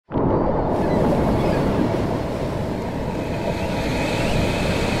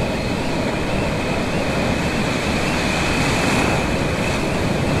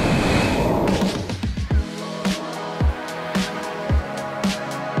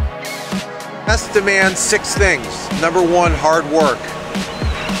Success demands 6 things. Number 1, hard work.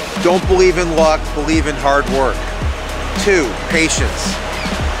 Don't believe in luck, believe in hard work. 2, patience.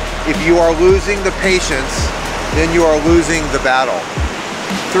 If you are losing the patience, then you are losing the battle.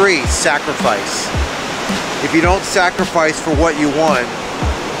 3, sacrifice. If you don't sacrifice for what you want,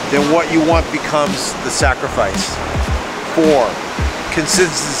 then what you want becomes the sacrifice. 4,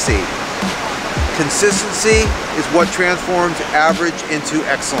 consistency. Consistency is what transforms average into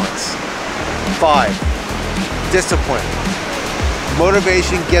excellence. 5, discipline.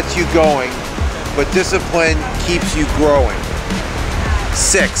 Motivation gets you going, but discipline keeps you growing.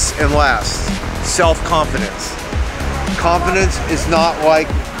 6, and last, self-confidence. Confidence is not like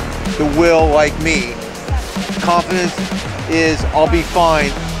the will like me. Confidence is I'll be fine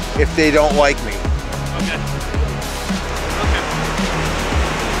if they don't like me. Okay.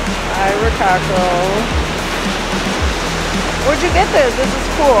 Hi, Ricardo. Where'd you get this? This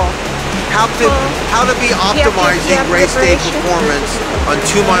is cool. How to be optimizing race day performance on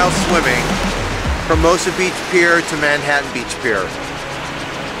 2-mile swimming from Hermosa Beach Pier to Manhattan Beach Pier.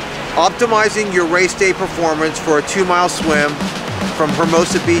 Optimizing your race day performance for a 2-mile swim from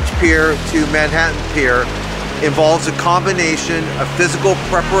Hermosa Beach Pier to Manhattan Pier involves a combination of physical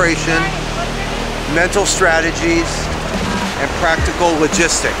preparation, mental strategies, and practical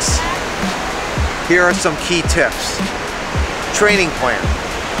logistics. Here are some key tips. Training plan.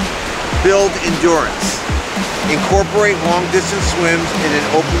 Build endurance. Incorporate long distance swims in an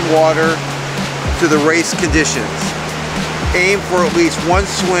open water to the race conditions. Aim for at least 1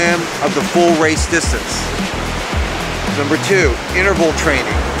 swim of the full race distance. Number 2, interval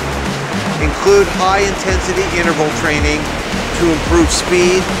training. Include high intensity interval training to improve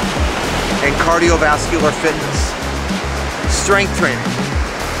speed and cardiovascular fitness. Strength training.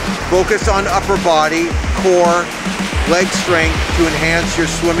 Focus on upper body, core, leg strength to enhance your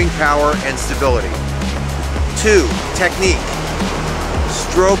swimming power and stability. 2, technique.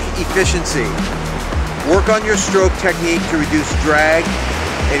 Stroke efficiency. Work on your stroke technique to reduce drag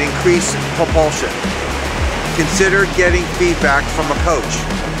and increase propulsion. Consider getting feedback from a coach.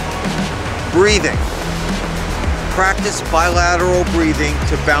 Breathing. Practice bilateral breathing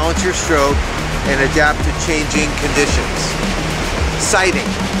to balance your stroke and adapt to changing conditions. Sighting.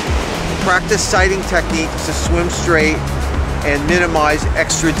 Practice sighting techniques to swim straight and minimize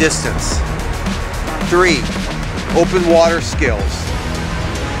extra distance. 3, open water skills.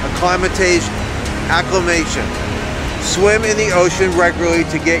 Acclimation. Swim in the ocean regularly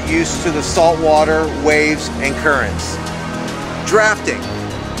to get used to the salt water, waves, and currents. Drafting.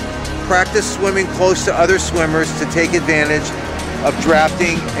 Practice swimming close to other swimmers to take advantage of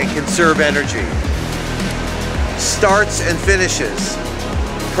drafting and conserve energy. Starts and finishes.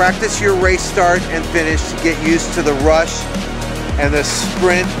 Practice your race start and finish to get used to the rush and the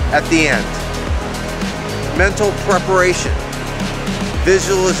sprint at the end. Mental preparation.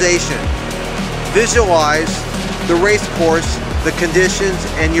 Visualization. Visualize the race course, the conditions,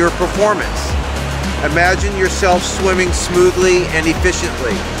 and your performance. Imagine yourself swimming smoothly and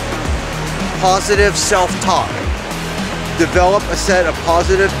efficiently. Positive self-talk. Develop a set of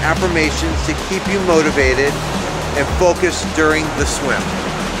positive affirmations to keep you motivated and focused during the swim.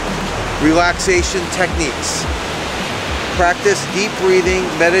 Relaxation techniques. Practice deep breathing,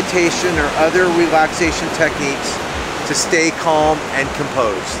 meditation, or other relaxation techniques to stay calm and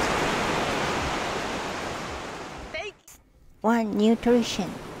composed. 1.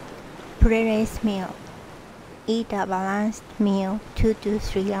 Nutrition. Pre-race meal. Eat a balanced meal 2 to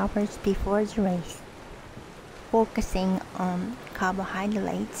 3 hours before the race, focusing on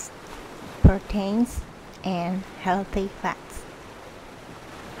carbohydrates, proteins, and healthy fats.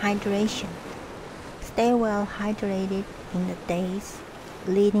 Hydration. Stay well hydrated in the days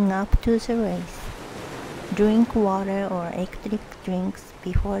leading up to the race. Drink water or exotic drinks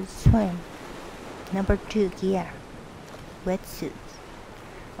before the swim. Number 2. Gear. Wetsuits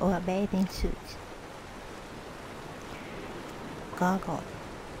or bathing suits. Goggles.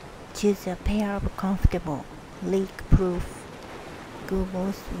 Choose a pair of comfortable, leak-proof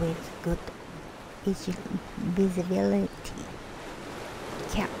goggles with good visibility.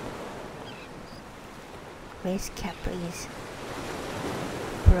 Cap. Race cap is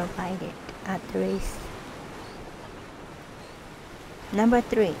provided at the race. Number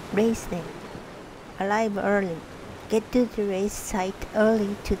 3. Race day. Arrive early. Get to the race site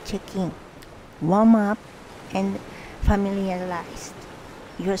early to check in, warm up, and familiarize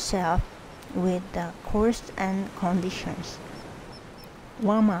yourself with the course and conditions.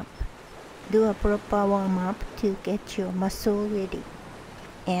 Warm up. Do a proper warm up to get your muscle ready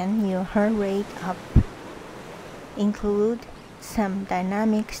and your heart rate up. Include some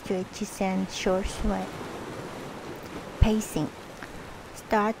dynamic stretches and short swim. Pacing.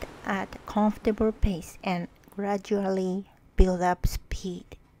 Start at a comfortable pace and gradually build up speed.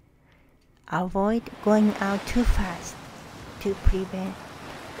 Avoid going out too fast to prevent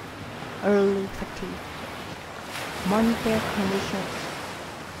early fatigue. Monitor conditions.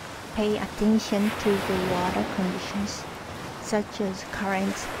 Pay attention to the water conditions such as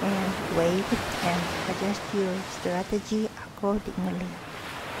currents and waves and adjust your strategy accordingly.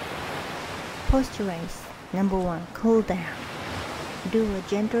 Post-race. Number 1. Cool down. Do a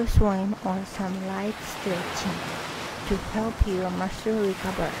gentle swim or some light stretching to help your muscle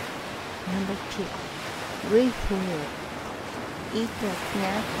recover. Number 2. Refuel. Eat a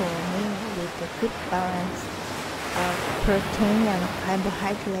snack or meal with a good balance of protein and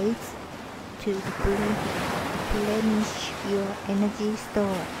carbohydrates to replenish your energy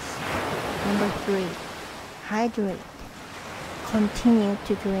stores. Number 3. Hydrate. Continue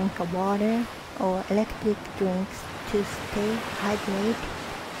to drink water or electric drinks to stay hydrated.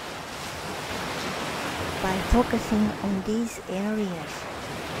 By focusing on these areas,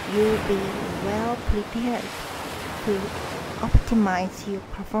 you'll be well prepared to optimize your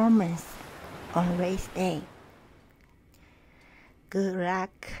performance on race day. Good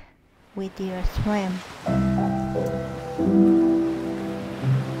luck with your swim.